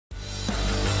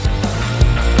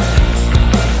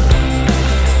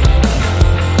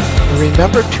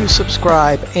Remember to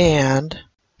subscribe and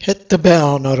hit the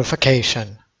bell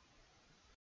notification.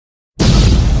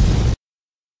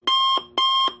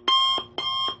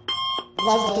 I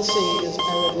would love to see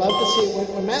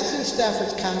when Matthew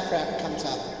Stafford's contract comes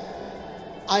up.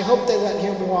 I hope they let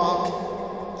him walk.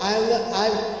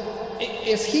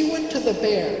 If he went to the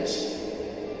Bears,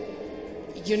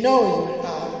 he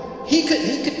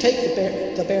could take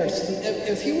the Bears.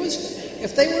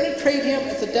 If they were to trade him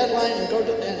at the deadline and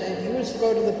he was to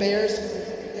go to the Bears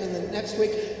in the next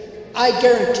week, I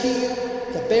guarantee you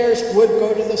the Bears would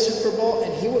go to the Super Bowl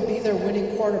and he would be their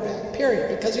winning quarterback,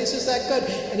 period, because he's just that good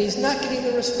and he's not getting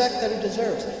the respect that he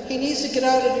deserves. He needs to get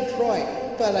out of Detroit,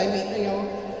 but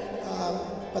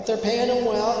but they're paying him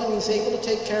well and he's able to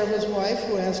take care of his wife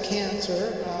who has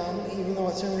cancer, even though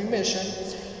it's in remission.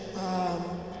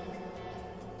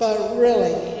 But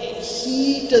really,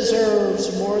 he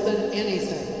deserves more than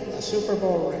anything a Super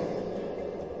Bowl ring.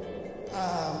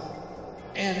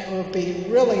 And it would be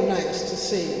really nice to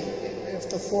see if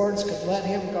the Fords could let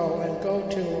him go and go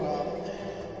to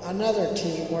another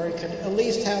team where he could at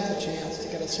least have the chance to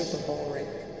get a Super Bowl ring.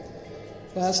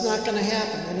 But that's not going to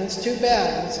happen, and it's too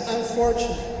bad. It's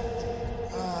unfortunate.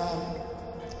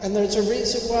 And there's a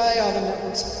reason why all the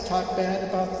networks talk bad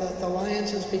about the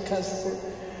Lions is because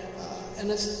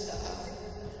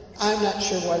I'm not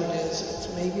sure what it is.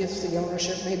 Maybe it's the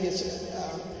ownership, maybe it's,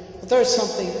 but there's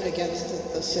something against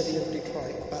the city of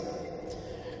Detroit. But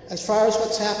as far as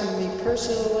what's happened to me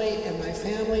personally and my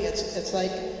family, it's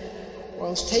like,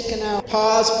 well, it's taken out,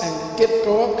 pause and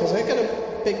go up, because I got a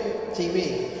big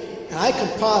TV, and I can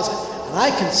pause it, and I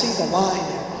can see the line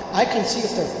there. I can see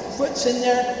if their foot's in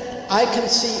there. I can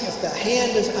see if the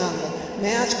hand is on the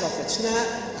mask or if it's not,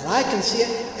 and I can see it.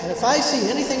 And if I see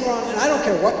anything wrong, and I don't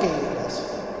care what game it is,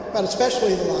 but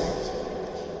especially the Lions,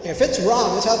 if it's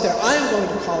wrong, it's out there, I'm going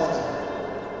to call it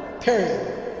out. Period.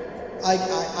 I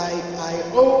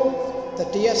owe the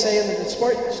DSA and the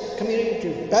sports community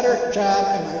to do a better job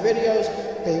in my videos,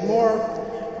 be more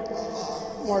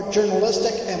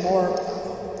journalistic and more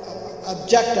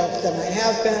objective than I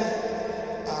have been.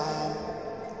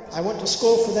 I went to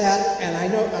school for that, and I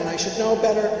know, and I should know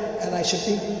better, and I should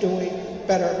be doing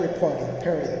better reporting,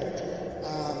 period.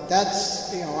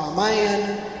 That's, on my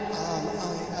end,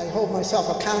 I hold myself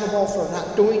accountable for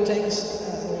not doing things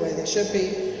the way they should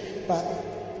be, but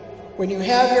when you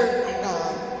have your,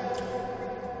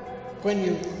 when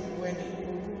you've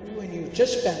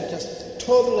just been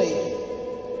totally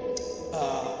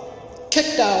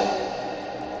kicked out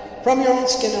from your own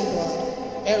skin and blood,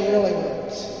 it really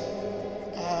hurts.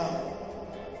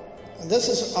 And this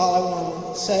is all I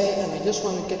want to say, and I just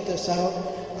want to get this out.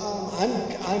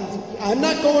 I'm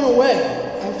not going away.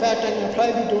 In fact, I'm going to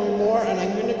probably be doing more, and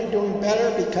I'm going to be doing better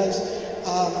because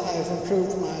I've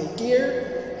improved my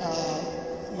gear,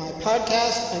 my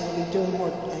podcast. I'm going to be doing more.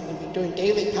 I'm going to be doing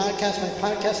daily podcasts. My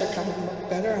podcasts are coming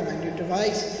better on my new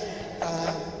device.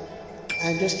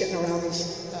 I'm just getting around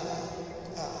these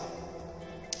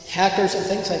hackers and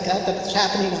things like that that's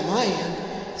happening on my end.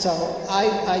 So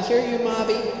I hear you,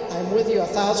 Mobby. I'm with you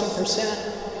 1,000%.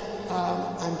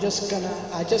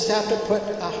 I just have to put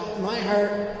my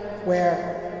heart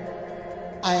where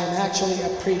I am actually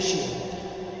appreciated.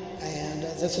 And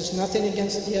this is nothing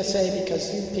against DSA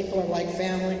because you people are like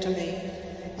family to me.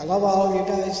 I love all of you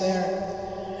guys there.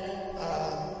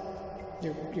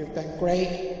 You've been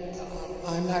great.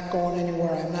 I'm not going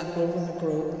anywhere. I'm not moving the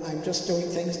group. I'm just doing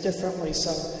things differently.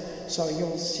 So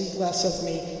you'll see less of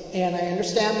me. And I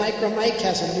understand Micro Mike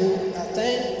has a new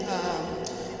thing,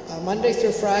 Monday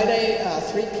through Friday,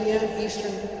 3 p.m.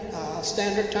 Eastern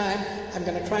Standard Time. I'm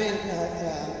going to try and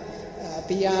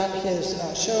be on his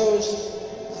shows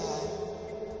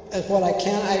as what I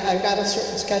can. I've got a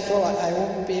certain schedule. I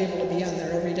won't be able to be on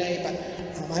there every day, but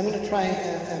I'm going to try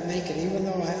and make it, even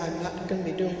though I'm not going to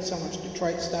be doing so much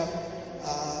Detroit stuff.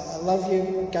 I love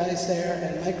you guys there,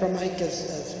 and Micro Mike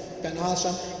has been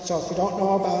awesome. So if you don't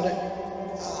know about it,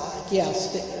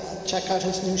 yes, check out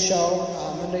his new show,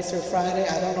 Monday through Friday.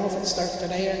 I don't know if it starts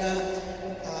today or not.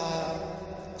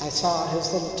 I saw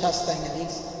his little test thing, and he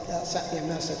sent me a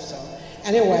message. So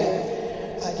anyway,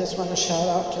 I just want to shout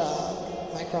out to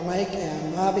Micro Mike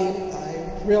and Mobby. I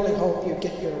really hope you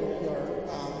get your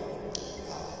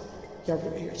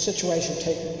situation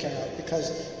taken care of,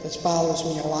 because this bothers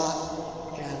me a lot,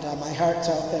 and my heart's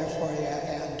out there for you,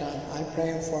 and I'm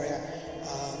praying for you,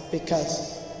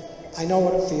 because I know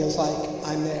what it feels like.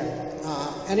 I'm there.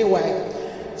 Anyway,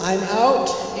 I'm out,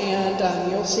 and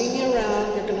you'll see me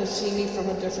around. You're going to see me from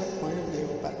a different point of view,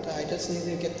 but I just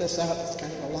needed to get this out. It's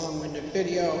kind of a long-winded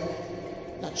video.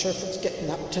 Not sure if it's getting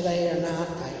up today or not.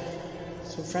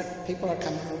 some people are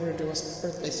coming over to do a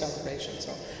birthday celebration.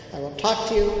 So I will talk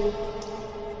to you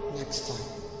next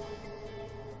time.